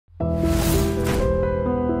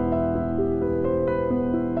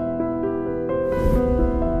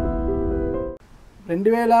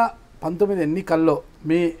ఎన్నికల్లో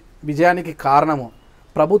మీ విజయానికి కారణము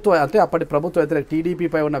ప్రభుత్వం అంటే అప్పటి ప్రభుత్వ వ్యతిరేక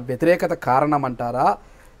టీడీపీపై ఉన్న వ్యతిరేకత కారణం అంటారా,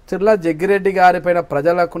 చిర్లా జగ్గిరెడ్డి గారిపైన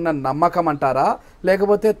ప్రజలకున్న నమ్మకం అంటారా,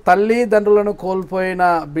 లేకపోతే తల్లిదండ్రులను కోల్పోయిన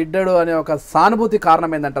బిడ్డడు అనే ఒక సానుభూతి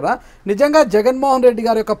కారణం ఏందంటారా, నిజంగా జగన్మోహన్ రెడ్డి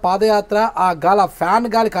గారి యొక్క పాదయాత్ర ఆ ఫ్యాన్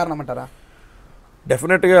గాలి కారణం అంటారా?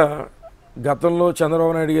 డెఫినెట్గా గతంలో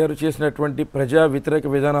చంద్రబాబు నాయుడు గారు చేసినటువంటి ప్రజా వ్యతిరేక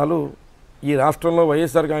విధానాలు ఈ రాష్ట్రంలో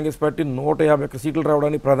వైఎస్ఆర్ కాంగ్రెస్ పార్టీ 151 సీట్లు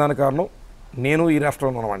రావడానికి ప్రధాన కారణం నేను ఈ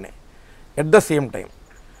రాష్ట్రంలో ఉన్నవాడిని. ఎట్ ద సేమ్ టైం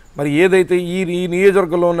మరి ఏదైతే ఈ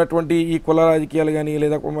నియోజకవర్గంలో ఉన్నటువంటి ఈ కుల రాజకీయాలు కానీ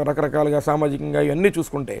లేదా రకరకాలుగా సామాజికంగా ఇవన్నీ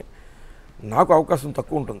చూసుకుంటే నాకు అవకాశం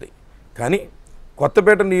తక్కువ ఉంటుంది. కానీ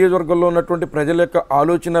కొత్తపేట నియోజకవర్గంలో ఉన్నటువంటి ప్రజల యొక్క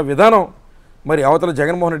ఆలోచన విధానం మరి అవతల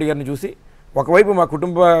జగన్మోహన్ రెడ్డి గారిని చూసి ఒకవైపు మా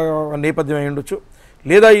కుటుంబ నేపథ్యం అయి ఉండొచ్చు,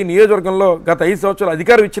 లేదా ఈ నియోజకవర్గంలో గత 5 సంవత్సరాలు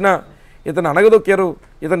అధికారం ఇచ్చినా ఇతను అనగదొక్కారు,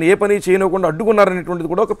 ఇతను ఏ పని చేయనకుండా అడ్డుకున్నారనేటువంటిది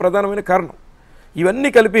కూడా ఒక ప్రధానమైన కారణం. ఇవన్నీ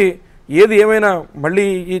కలిపి ఏది ఏమైనా మళ్ళీ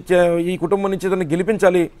ఈ కుటుంబం నుంచి ఇతను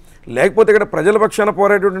గెలిపించాలి, లేకపోతే ఇక్కడ ప్రజల పక్షాన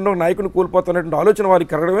పోరాడేటువంటి నాయకుని కోల్పోతున్నటువంటి ఆలోచన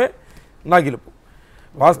వారికి కలగడమే నా గెలుపు.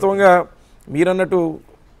 వాస్తవంగా మీరన్నట్టు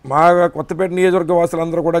మా కొత్తపేట నియోజకవర్గ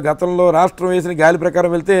వాసులందరూ కూడా గతంలో రాష్ట్రం వేసిన గాలి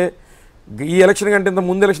ప్రకారం వెళ్తే ఈ ఎలక్షన్ కంటే ఇంత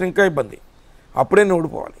ముందు ఎలక్షన్ ఇంకా ఇబ్బంది, అప్పుడే నేను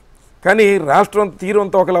ఓడిపోవాలి. కానీ రాష్ట్రం తీరు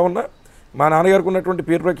అంతా ఒకలా ఉన్నా మా నాన్నగారికి ఉన్నటువంటి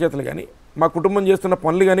పేరు ప్రఖ్యాతులు కానీ మా కుటుంబం చేస్తున్న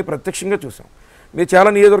పనులు కానీ ప్రత్యక్షంగా చూసాం. మీరు చాలా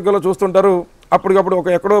నియోజకవర్గాల్లో చూస్తుంటారు, అప్పటికప్పుడు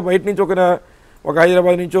ఎక్కడో బయట నుంచి ఒక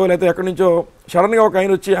హైదరాబాద్ నుంచో లేకపోతే ఎక్కడి నుంచో సడన్గా ఒక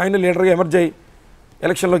ఆయన వచ్చి ఆయన లీడర్గా ఎమర్జ్ అయ్యి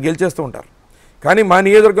ఎలక్షన్లో గెలిచేస్తూ ఉంటారు. కానీ మా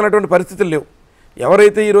నియోజకవర్గం ఉన్నటువంటి పరిస్థితులు లేవు.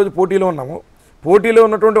 ఎవరైతే ఈరోజు పోటీలో ఉన్నామో పోటీలో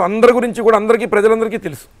ఉన్నటువంటి అందరి గురించి కూడా అందరికీ ప్రజలందరికీ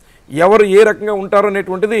తెలుసు, ఎవరు ఏ రకంగా ఉంటారో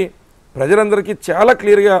అనేటువంటిది ప్రజలందరికీ చాలా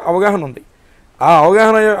క్లియర్గా అవగాహన ఉంది. ఆ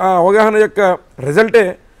అవగాహన యొక్క రిజల్టే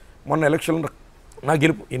మొన్న ఎలక్షన్లో నా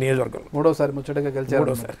గెలుపు ఈ నియోజకవర్గంలో. మూడోసారి ముచ్చటగా గెలిచారు.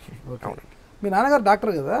 మూడోసారి. అవునండి. మీ నాన్నగారు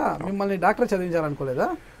డాక్టర్ కదా, మిమ్మల్ని డాక్టర్ చదివించాలనుకోలేదా?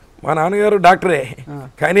 మా నాన్నగారు డాక్టరే,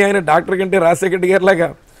 కానీ ఆయన డాక్టర్ కంటే రాజశేఖర రెడ్డి గారి లాగా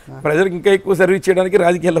ప్రజలకు ఇంకా ఎక్కువ సర్వీస్ చేయడానికి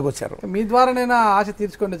రాజకీయాల్లోకి వచ్చారు. మీ ద్వారా నేను ఆశ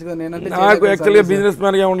తీర్చుకోండి కదా. నాకు యాక్చువల్గా బిజినెస్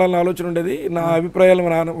మ్యాన్గా ఉండాలని ఆలోచన ఉండేది. నా అభిప్రాయాలు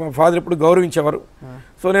మా ఫాదర్ ఎప్పుడు గౌరవించేవారు.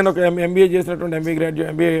 సో నేను ఒక ఎంబీఏ చేసినటువంటి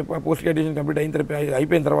ఎంబీఏ పోస్ట్ గ్రాడ్యుయేషన్ కంప్లీట్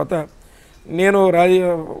అయిపోయిన తర్వాత నేను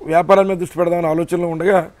వ్యాపారాల మీద దృష్టి పెడదామని ఆలోచనలో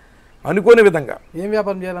ఉండగా అనుకోని విధంగా. ఏం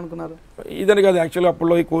వ్యాపారం చేయాలనుకున్నారు? ఇదని కాదు, యాక్చువల్గా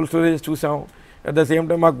అప్పట్లో ఈ కోల్డ్ స్టోరేజ్ చూసాం, అట్ ద సేమ్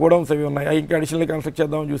టైం మాకు గోడౌన్స్ అవి ఉన్నాయి, ఇంకా అడిషనల్ కన్స్ట్రక్ట్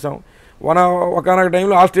చేద్దామని చూసాం. ఒకనొక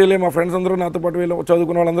టైంలో ఆస్ట్రేలియా మా ఫ్రెండ్స్ అందరూ నాతో పాటు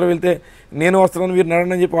చదువుకున్న వాళ్ళందరూ వెళ్తే నేను వస్తున్నాను మీరు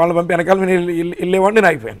నడని అని చెప్పి వాళ్ళని పంపి వెనకాల వెళ్ళేవాడిని, నేను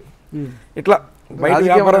అయిపోయాను. ఇట్లా బయట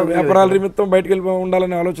వ్యాపారాల నిమిత్తం బయటకు వెళ్ళి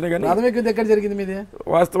ఉండాలనే ఆలోచన. కానీ ఎక్కడ జరిగింది మీది?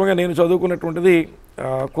 వాస్తవంగా నేను చదువుకున్నటువంటిది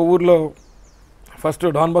కొవ్వూరులో ఫస్ట్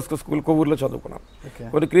డాన్ బాస్కో స్కూల్ కొవ్వూరులో చదువుకున్నాను.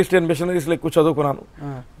 కొన్ని క్రిస్టియన్ మిషనరీస్లో ఎక్కువ చదువుకున్నాను.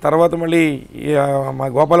 తర్వాత మళ్ళీ మా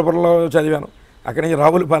గోపాలపురంలో చదివాను. అక్కడి నుంచి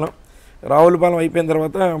రావులపాలెం అయిపోయిన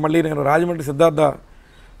తర్వాత మళ్ళీ నేను రాజమండ్రి సిద్ధార్థ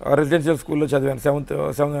రెసిడెన్షియల్ స్కూల్లో చదివాను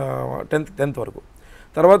 10th వరకు.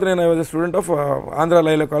 తర్వాత నేను student of Andhra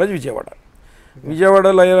Laila college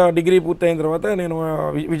విజయవాడలో డిగ్రీ పూర్తయిన తర్వాత నేను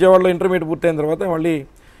విజయవాడలో ఇంటర్మీడియట్ పూర్తయిన తర్వాత మళ్ళీ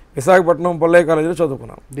విశాఖపట్నం పొల్లయ్య కాలేజీలో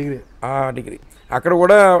చదువుకున్నాను డిగ్రీ.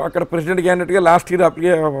 అక్కడ ప్రెసిడెంట్ క్యాండిడేట్గా లాస్ట్ ఇయర్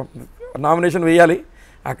నామినేషన్ వేయాలి.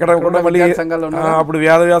 అక్కడ కూడా మళ్ళీ అప్పుడు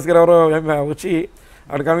వ్యాస్ గారు ఎవరో వచ్చి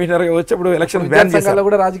అక్కడ కమిషనర్గా వచ్చి అప్పుడు ఎలక్షన్ బ్యాన్ చేశారు.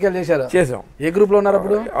 కూడా రాజకీయాలు చేసాం. ఏ గ్రూప్లో ఉన్నారు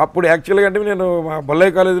అప్పుడు యాక్చువల్గా అంటే నేను మా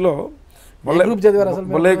బొల్లయ్య కాలేజీలో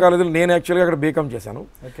నేను యాక్చువల్గా అక్కడ బీకామ్ చేశాను.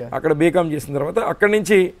 అక్కడ బీకామ్ చేసిన తర్వాత అక్కడి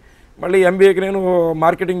నుంచి మళ్ళీ ఎంబీఏకి నేను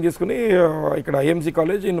మార్కెటింగ్ తీసుకుని ఇక్కడ ఏఎంసీ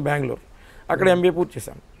కాలేజ్ ఇన్ బెంగళూరు అక్కడ ఎంబీఏ పూర్తి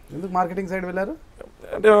చేశాను. ఎందుకు మార్కెటింగ్ సైడ్ వెళ్ళారు?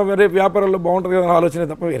 అంటే రేపు వ్యాపారాల్లో బాగుంటుంది కదా ఆలోచన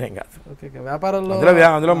తప్ప వేరేం కాదు.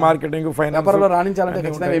 అందులో మార్కెటింగ్ ఫైనాన్స్ రాణించాలంటే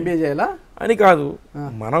ఎంబీఏ చేయాలా అని కాదు,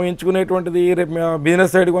 మనం ఎంచుకునేటువంటిది రేపు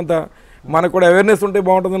బిజినెస్ సైడ్ కొంత మనకు కూడా అవేర్నెస్ ఉంటే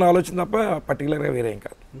బాగుంటుందని ఆలోచన తప్ప పర్టికులర్గా వేరేం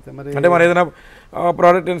కాదు. అంటే మన ఏదైనా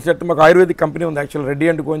ప్రోడక్ట్ అండ్ సెట్ మాకు ఆయుర్వేదిక్ కంపెనీ ఉంది, యాక్చువల్ రెడ్డి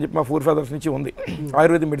అండ్ కో అని చెప్పి మా ఫోర్ ఫాదర్స్ నుంచి ఉంది,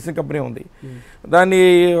 ఆయుర్వేదిక్ మెడిసిన్ కంపెనీ ఉంది.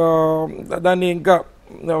 దాన్ని ఇంకా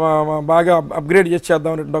బాగా అప్గ్రేడ్ చేసి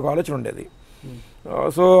చేద్దాం అనేటువంటి ఒక ఆలోచన ఉండేది.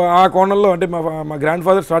 సో ఆ కోణంలో అంటే మా గ్రాండ్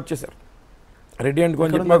ఫాదర్ స్టార్ట్ చేశారు రెడ్డి అండ్ కో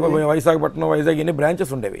అని చెప్పి. మాకు విశాఖపట్నం, వైజాగ్ ఇన్ని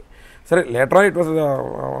బ్రాంచెస్ ఉండేవి. సరే later on it was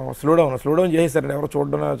slow down చేసేసారు, ఎవరో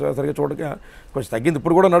సరిగ్గా చూడక కొంచెం తగ్గింది.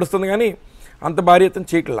 ఇప్పుడు కూడా నడుస్తుంది కానీ అంత భారీ ఎత్తున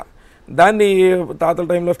చేయట్లా. దాన్ని తాతల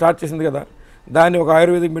టైంలో స్టార్ట్ చేసింది కదా, దాన్ని ఒక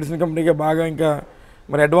ఆయుర్వేదిక్ మెడిసిన్ కంపెనీగా బాగా ఇంకా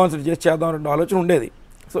మరి అడ్వాన్స్డ్ చేసి చేద్దాం అనే ఆలోచన ఉండేది.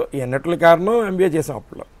 సో ఎన్నట్ల కారణం ఎంబీఏ చేసాం.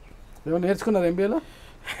 అప్పుడు నేర్చుకున్నారు ఎంబీఏలో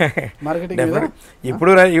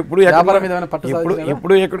ఇప్పుడు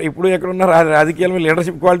ఎక్కడున్న రాజకీయాల మీద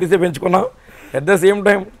leadership క్వాలిటీసే పెంచుకున్నాం. At the same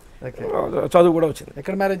time చదువు కూడా వచ్చింది.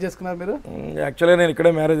 ఎక్కడ మ్యారేజ్ చేసుకున్నారు మీరు? యాక్చువల్గా నేను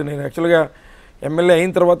ఇక్కడే మ్యారేజ్. నేను యాక్చువల్గా ఎమ్మెల్యే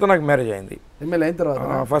అయిన తర్వాత నాకు మ్యారేజ్ అయింది. ఎమ్మెల్యే అయిన తర్వాత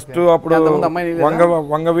ఫస్ట్ అప్పుడు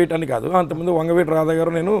వంగవీటి అని కాదు, అంతకుముందు వంగవీటి రాధా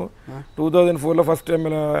గారు నేను 2004లో ఫస్ట్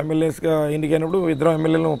ఎమ్మెల్యేస్గా ఎన్నికైనప్పుడు ఇద్దరం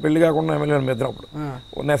ఎమ్మెల్యేలు పెళ్లి కాకుండా ఎమ్మెల్యేలు ఇద్దరం అప్పుడు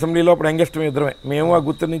అసెంబ్లీలో అప్పుడు యంగెస్ట్ ఇద్దరమే, మేము ఆ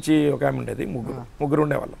గుర్తు నుంచి ఒక ఆమె ఉండేది, ముగ్గురు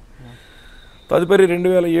ఉండేవాళ్ళం. తదుపరి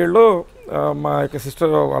 2007లో మా యొక్క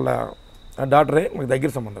సిస్టర్ వాళ్ళ డాటరే మాకు దగ్గర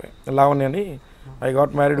సంబంధమే లావణ్య అని, ఐ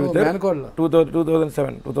గాట్ మ్యారీడ్ విత్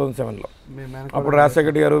 2007లో. అప్పుడు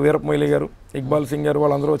రాజశేఖర్ గారు, వీరప్ప మొయిలీ గారు, ఇక్బాల్ సింగ్ గారు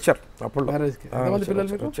వాళ్ళందరూ వచ్చారు అప్పుడు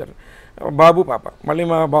వచ్చారు. బాబు పాప, మళ్ళీ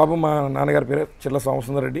మా బాబు మా నాన్నగారి పేరు చిర్ల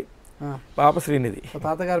సోమసుందర రెడ్డి, పాప శ్రీనిధి.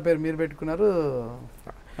 తాతగారి పేరు మీరు పెట్టుకున్నారు.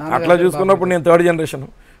 అట్లా చూసుకున్నప్పుడు నేను 3rd జనరేషన్,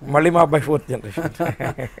 మళ్ళీ మా అబ్బాయి 4th జనరేషన్.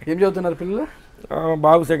 ఏం చదువుతున్నారు పిల్లలు?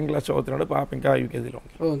 బాబు 2nd క్లాస్ చదువుతున్నాడు, పాప ఇంకా యూకేజీలో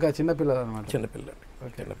ఉంది. ఇంకా చిన్నపిల్లలు అనమాట. చిన్నపిల్లలు.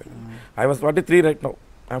 I was 43 right now.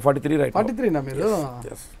 I'm 43 right. 43 నా మీరు?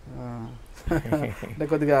 అంటే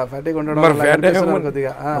కొద్దిగా ఫ్యాటీగా ఉండడం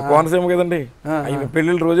కొద్దిగా కోనసీమ కదండి,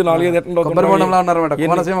 పెళ్లిళ్ళు రోజు 4-5 అటెండ్ అవుతుంది. కొబ్బరి బొండంలా ఉన్నారన్నమాట,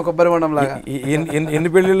 కోనసీమ కొబ్బరి బొండం లాగా. ఎన్ని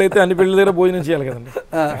పెళ్లిళ్ళు అయితే అన్ని పెళ్లి దగ్గర భోజనం చేయాలి కదండి,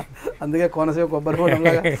 అందుకే కోనసీమ కొబ్బరి బొండం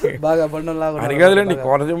లాగా బాగా బండం లాగా అని కాదులేండి.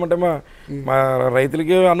 కోనసీమ అంటే మా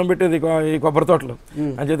రైతులకి అన్నం పెట్టేది ఈ కొబ్బరి తోటలు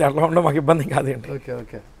అని చెప్పి అట్లా ఉండడం మాకు ఇబ్బంది కాదండి. Okay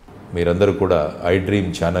okay. మీరందరూ కూడా iDream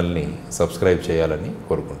ఛానల్ని సబ్స్క్రైబ్ చేయాలని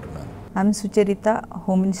కోరుకుంటున్నాను. I'm Sucharita,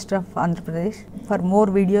 Home Minister of Andhra Pradesh. For more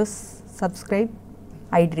videos, subscribe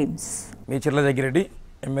iDreams. Me Chirla Jaggireddy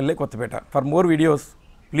MLA Kothapeta. For more videos,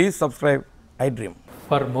 please subscribe iDream.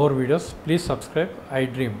 For more videos, please subscribe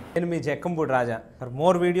iDream. నేను మీ జక్కంపూడి రాజా. For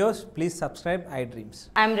more videos, please subscribe iDreams.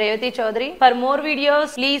 I'm Rythu Chaudhary. For more videos,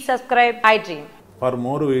 please subscribe iDream. For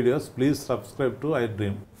more videos, please subscribe to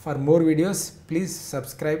iDream. For more videos, please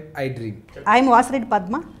subscribe iDream. I am Vasred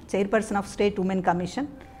Padma, Chairperson of State Women Commission.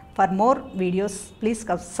 For more videos, please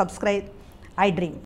subscribe iDream.